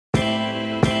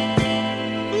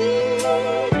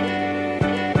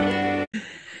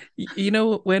You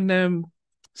know when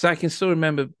so I can still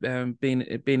remember being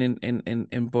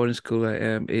in boarding school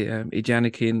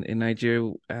Ijaniki in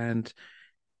Nigeria, and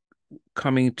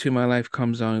Coming to My Life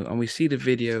comes on, and we see the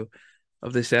video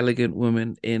of this elegant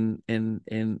woman in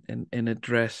a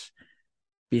dress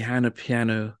behind a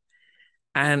piano,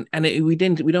 and we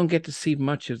don't get to see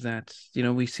much of that. You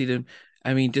know, we see them.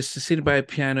 I mean, just to sit by a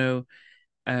piano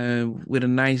with a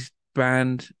nice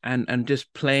band and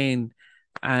just playing,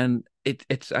 and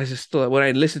it's I just thought when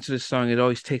I listen to this song, it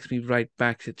always takes me right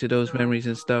back to those memories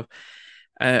and stuff,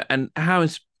 and how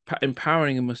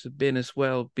empowering it must have been as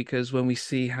well. Because when we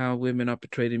see how women are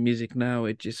portrayed in music now,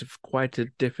 it's just quite a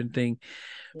different thing.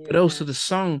 But Yeah. also the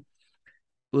song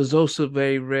was also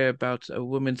very rare about a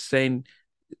woman saying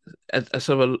a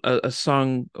sort of a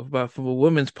song about from a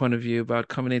woman's point of view about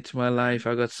coming into my life.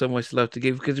 I got so much love to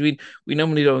give because we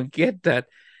normally don't get that.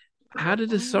 How did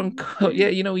the song Oh, go? okay. Yeah,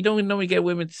 you know, we don't normally get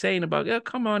women saying about, yeah,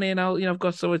 come on in. I've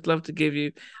got so much love to give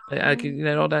you. I can,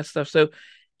 Oh, all that stuff. So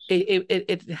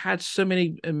it had so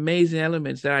many amazing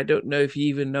elements that I don't know if you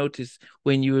even noticed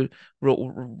when you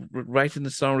were writing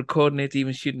the song, recording it,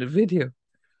 even shooting the video.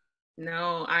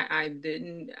 no, I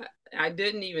didn't. I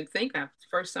didn't even think I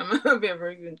first time I've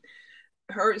ever even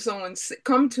heard someone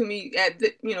come to me at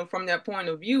from that point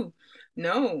of view.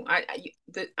 No,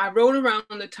 I wrote around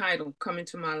the title "Come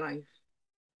Into My Life,"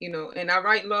 and I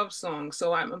write love songs,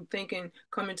 so I'm thinking,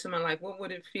 "Come into my life." What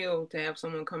would it feel to have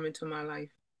someone come into my life?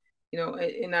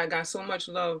 And I got so much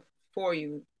love for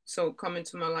you, so come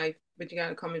into my life, but you got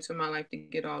to come into my life to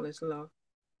get all this love.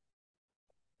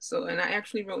 So, and I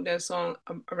actually wrote that song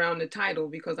around the title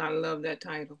because I love that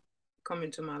title, "Come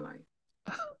Into My Life."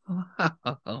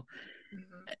 Wow.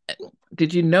 Mhm.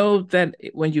 Did you know that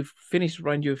when you finished,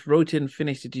 when you wrote it and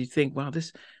finished it, do you think, wow,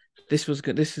 this was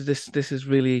good. This is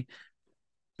really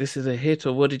this is a hit,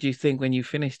 or what did you think when you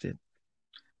finished it?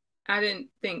 I didn't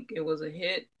think it was a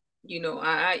hit.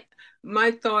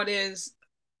 My thought is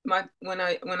my when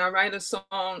I write a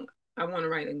song, I want to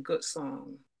write a good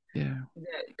song Yeah.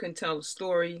 that can tell a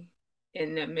story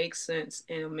and that makes sense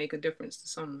and it'll make a difference to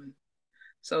someone.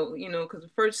 So, because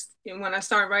first when I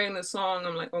start writing the song,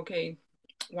 I'm like, okay,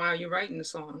 why are you writing the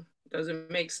song? Does it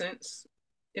make sense?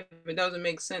 If it doesn't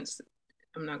make sense,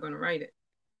 I'm not going to write it.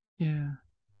 Yeah.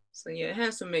 So yeah, it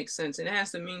has to make sense and it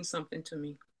has to mean something to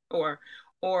me, or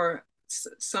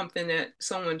something that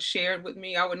someone shared with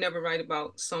me. I would never write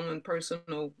about someone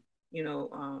personal, you know,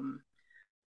 um,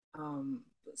 um,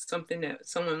 something that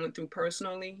someone went through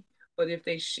personally. But if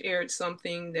they shared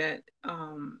something that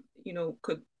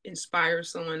could inspire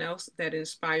someone else that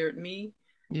inspired me,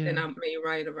 then Yeah. I may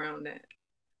write around that.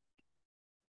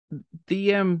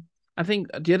 The I think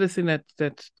the other thing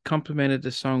that complemented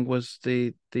the song was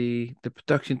the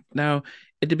production. Now,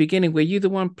 at the beginning, were you the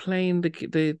one playing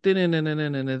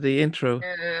the intro?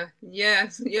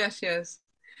 Yes, yes, yes.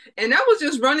 And that was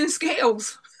just running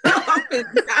scales up and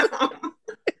down.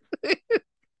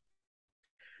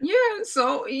 Yeah,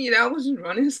 so I was just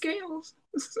running scales.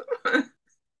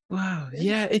 Wow.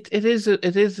 Yeah, it is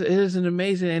an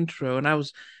amazing intro. And I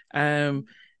was and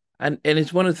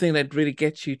it's one of the things that really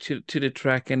gets you to the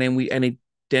track, and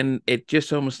then it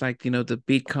just almost like, the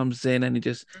beat comes in and it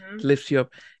just Mhm. lifts you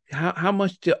up. How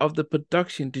much of the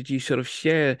production did you sort of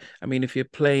share? I mean, if you're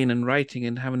playing and writing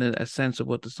and having a sense of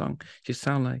what the song should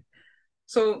sound like.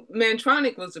 So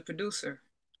Mantronik was the producer.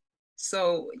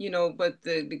 So, but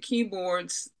the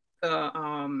keyboards,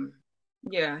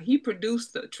 yeah, he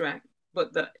produced the track,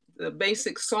 but the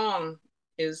basic song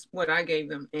is what I gave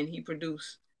him, and he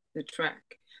produced the track.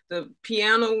 The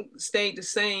piano stayed the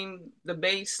same, the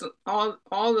bass, all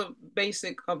the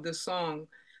basic of the song,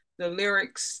 the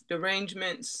lyrics, the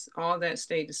arrangements, all that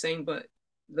stayed the same, but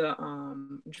the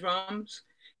drums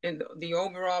and the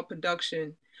overall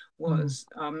production Oh, was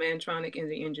Mantronic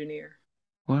and the engineer.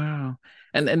 wow.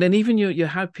 And then even your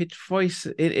high pitched voice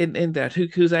in that.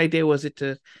 Whose idea was it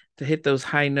to hit those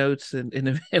high notes in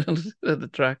the middle of the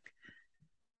track?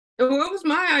 Well, it was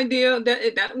my idea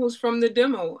that was from the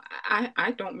demo.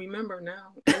 I don't remember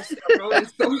now. I wrote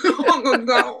it so long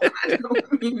ago. I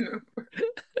don't remember.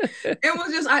 It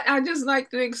was just I just like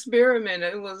to experiment.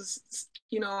 It was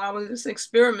I was just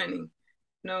experimenting.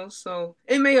 So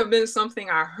it may have been something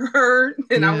I heard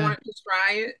and I Yeah. wanted to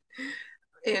try it,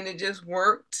 and it just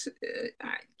worked.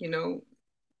 I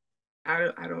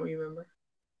don't remember.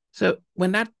 So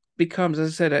when that becomes,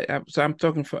 as I said, so I'm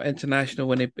talking for international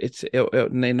when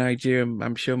in Nigeria.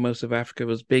 I'm sure most of Africa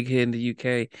was big here in the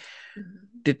UK.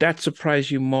 Mhm. Did that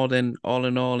surprise you more than All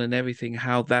in All and everything?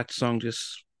 How that song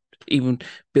just even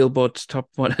Billboard's top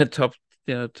one, top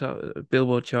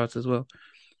Billboard charts as well.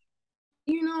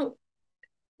 You know,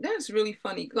 That's really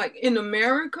funny. Like in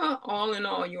America, All in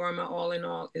All, You Are My All in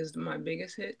All is my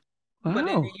biggest hit. But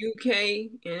in the Wow. UK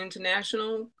and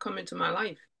international, Come Into My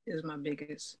Life is my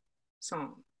biggest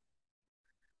song.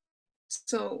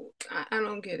 So I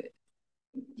don't get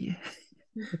Yeah.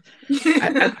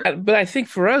 it. But I think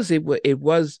for us it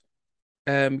was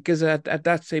because at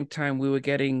that same time we were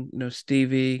getting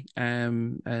Stevie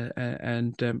and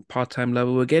Part-Time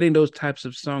Lover. We were getting those types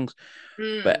of songs,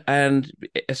 but Mm, and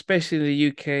especially in the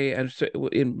UK and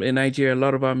in Nigeria, a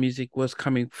lot of our music was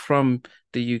coming from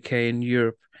the UK and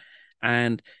Europe,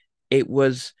 and it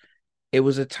was it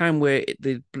was a time where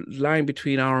the line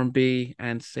between R&B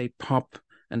and say pop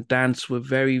and dance were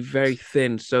very, very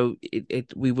thin. So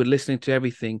we were listening to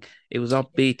everything. It was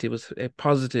upbeat. It was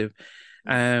positive.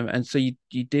 And so you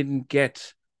didn't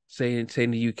get say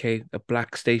in the UK a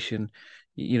black station.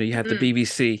 You had the mm.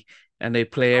 BBC and they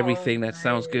play Oh, everything that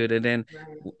sounds right, good. And then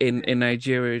right, in right.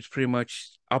 Nigeria, it's pretty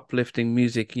much uplifting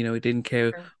music. It didn't care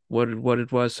Okay. what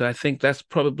it was. So I think that's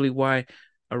probably why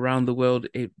around the world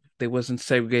there wasn't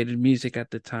segregated music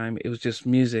at the time. It was just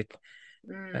music.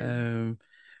 Mm. Um,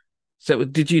 so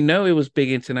did you know it was big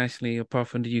internationally apart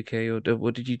from the UK, or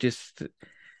did you just?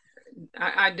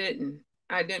 I didn't.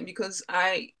 I didn't because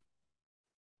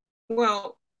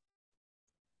well,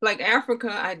 like Africa,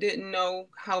 I didn't know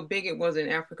how big it was in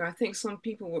Africa. I think some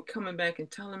people were coming back and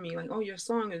telling me, like, oh, your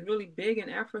song is really big in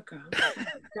Africa. I'm like, oh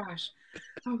my gosh,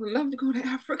 I would love to go to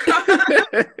Africa.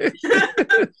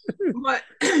 But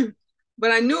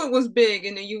but I knew it was big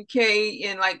in the UK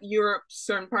and like Europe,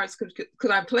 certain parts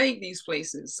because I played these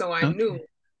places. So I knew Okay.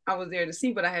 I was there to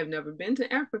see, but I have never been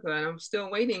to Africa and I'm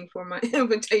still waiting for my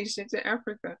invitation to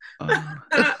Africa. Oh.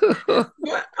 But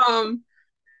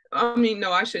I mean,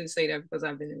 no, I shouldn't say that because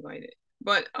I've been invited.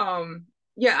 But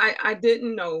yeah, I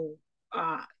didn't know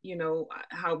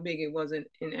how big it was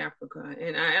in Africa.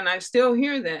 And I still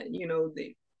hear that,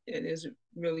 it is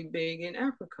really big in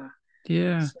Africa.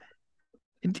 Yeah. So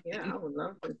yeah, I would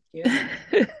love to. Yeah.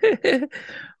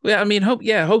 Well, I mean,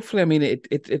 hopefully, I mean,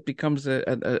 it becomes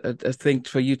a thing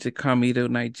for you to come either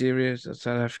Nigeria or South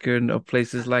Africa or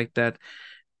places like that.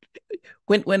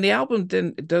 When the album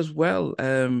then does well,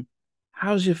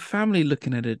 how's your family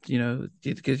looking at it?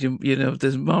 Because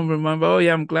does mom remember? Oh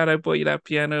yeah, I'm glad I bought you that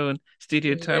piano and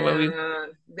studio time. I mean, Yeah,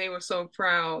 they were so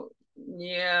proud.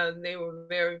 Yeah, they were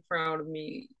very proud of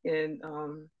me. And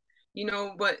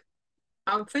but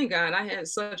thank God I had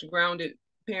such grounded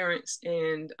parents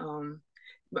and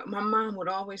but my mom would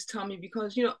always tell me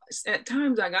because at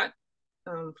times I got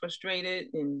frustrated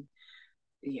and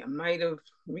yeah, might have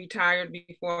retired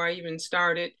before I even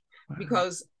started wow,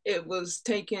 because it was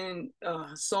taking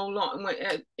so long.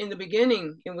 In the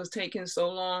beginning, it was taking so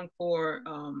long for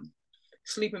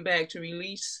Sleeping Bag to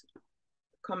release.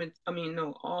 I mean,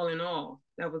 no, All in All.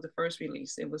 That was the first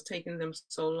release. It was taking them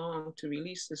so long to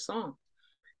release the song.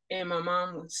 And my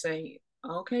mom would say,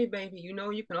 okay, baby, you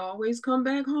can always come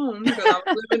back home because I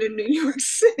was living in New York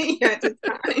City at the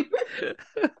time.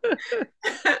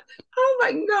 I was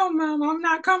like, no, mom, I'm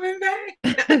not coming back.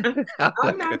 I'm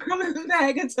I'm not not good. coming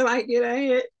back until I get a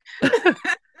hit.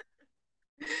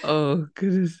 Oh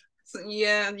goodness. So,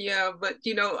 yeah, yeah, but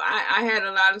I had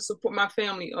a lot of support. My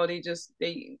family, oh, they're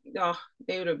the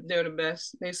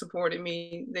best. They supported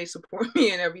me. They support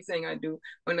me in everything I do.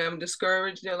 When I'm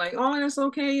discouraged, they're like, "Oh, that's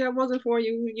okay. That wasn't for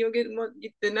you. You'll get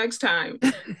the next time,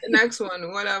 the next one,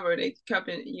 whatever." They kept,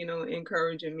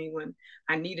 encouraging me when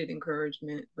I needed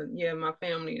encouragement. But yeah, my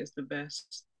family is the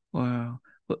best. Wow.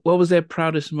 What was their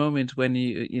proudest moment when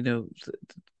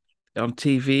on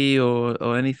TV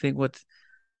or anything? What?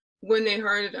 When they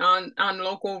heard it on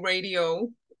local radio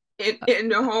in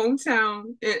the hometown.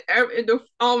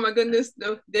 Oh my goodness,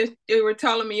 they were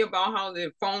telling me about how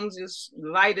the phones just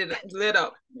lit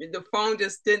up. The phone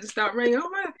just didn't stop ringing. Oh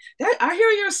my, I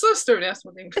hear your sister. That's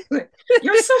what they were like.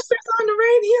 Your sister's on the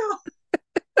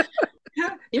radio.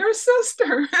 Your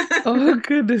sister. Oh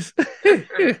goodness.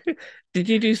 Did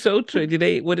you do Soul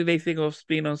Train? What did they think of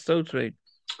being on Soul Train?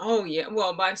 Oh yeah,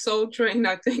 well by Soul Train,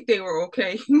 I think they were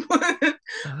okay.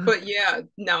 But yeah,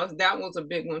 now that was a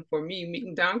big one for me.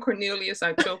 Meeting Don Cornelius,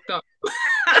 I choked up.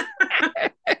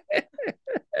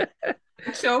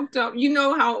 I choked up. You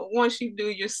know how once you do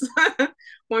your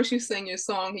once you sing your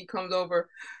song, he comes over.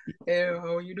 Hey,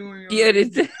 how are you doing? Yeah,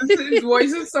 it, His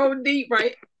voice is so deep,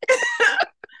 right?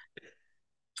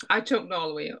 I choked all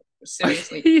the way up. are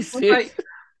Seriously, you I was serious?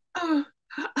 like,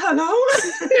 hello.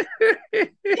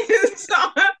 So,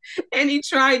 and he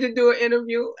tried to do an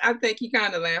interview. I think he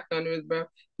kind of laughed under his breath.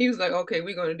 He was like, "Okay,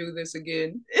 we're gonna do this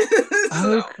again."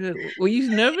 Oh, So good. Were you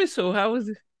nervous or how was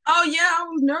it? Oh yeah, I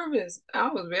was nervous. I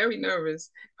was very nervous.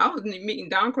 I was meeting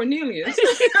Don Cornelius.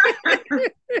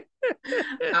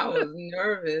 I was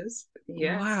nervous.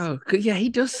 Yes. Wow. Yeah, he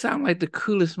does sound like the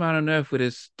coolest man on earth with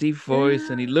his deep voice,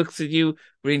 and he Yeah. looks at you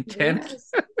very intent.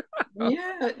 Yes.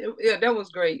 Yeah. Yeah, that was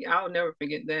great. I'll never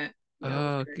forget that. That was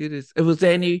Oh, great. goodness. Was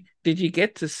there any, did you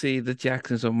get to see the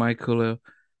Jacksons or Michael?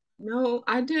 No,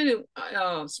 I did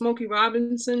it. Smokey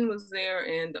Robinson was there,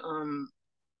 and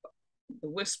the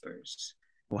Whispers,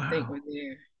 I think, Wow. were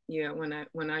there. Yeah,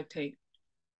 when I take,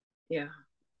 yeah,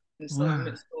 and so I Wow.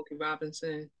 met Smokey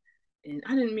Robinson, and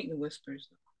I didn't meet the Whispers.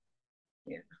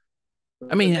 Yeah,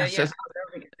 I but mean, that, yeah, I'll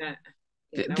never forget that.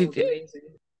 Yeah, that was did, amazing.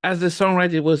 as the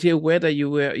songwriter, was he aware that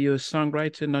you're a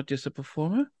songwriter, not just a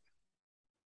performer?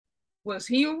 Was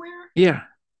he aware? Yeah.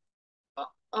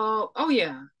 Oh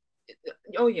yeah,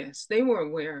 oh yes, they were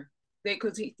aware. They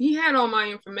because he had all my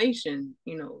information,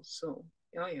 So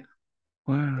oh yeah,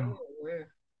 they Wow. were aware.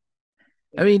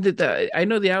 I Yeah. mean, I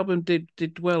know the album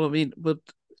did well. I mean, but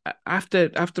after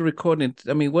recording it,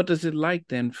 I mean, what does it like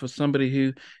then for somebody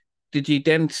who did you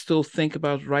then still think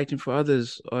about writing for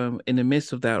others in the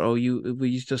midst of that, or were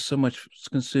you just so much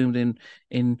consumed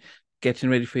in getting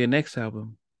ready for your next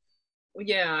album? Well,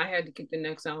 yeah, I had to get the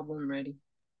next album ready.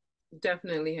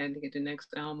 Definitely had to get the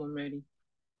next album ready.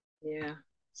 Yeah.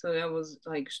 So that was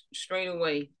like straight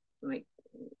away, like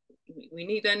we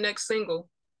need that next single.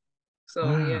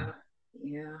 So yeah, Wow.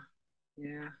 yeah,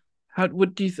 yeah. How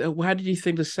did you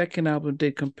think the second album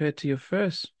did compared to your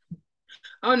first?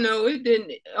 Oh no, it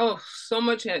didn't. Oh, so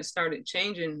much had started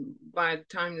changing by the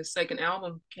time the second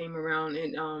album came around,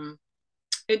 and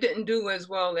it didn't do as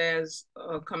well as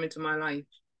Come Into My Life.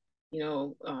 You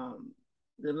know,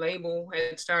 the label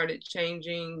had started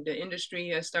changing, the industry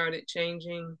had started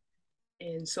changing,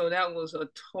 and so that was a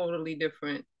totally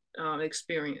different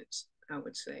experience, I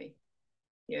would say.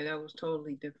 Yeah, that was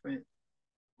totally different.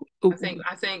 I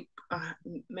think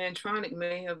Mantronik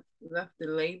may have left the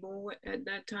label at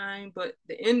that time, but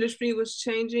the industry was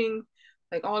changing.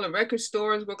 Like all the record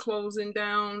stores were closing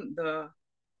down. The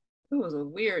It was a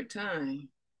weird time.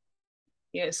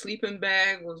 Yeah, Sleeping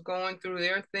Bag was going through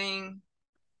their thing.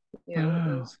 Yeah, it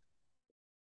Wow. was.